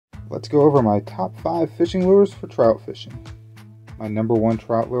Let's go over my top 5 fishing lures for trout fishing. My number 1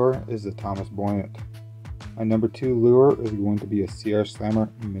 trout lure is the Thomas Buoyant. My number 2 lure is going to be a Sierra Slammer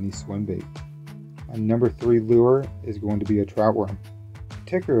mini swim bait. My number 3 lure is going to be a trout worm,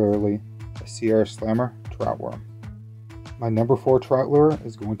 particularly a Sierra Slammer trout worm. My number 4 trout lure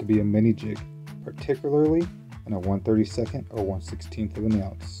is going to be a mini jig, particularly in a 1/32 or 1/16 of an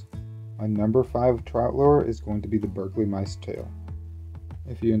ounce. My number 5 trout lure is going to be the Berkley Mice Tail.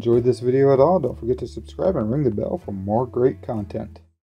 If you enjoyed this video at all, don't forget to subscribe and ring the bell for more great content.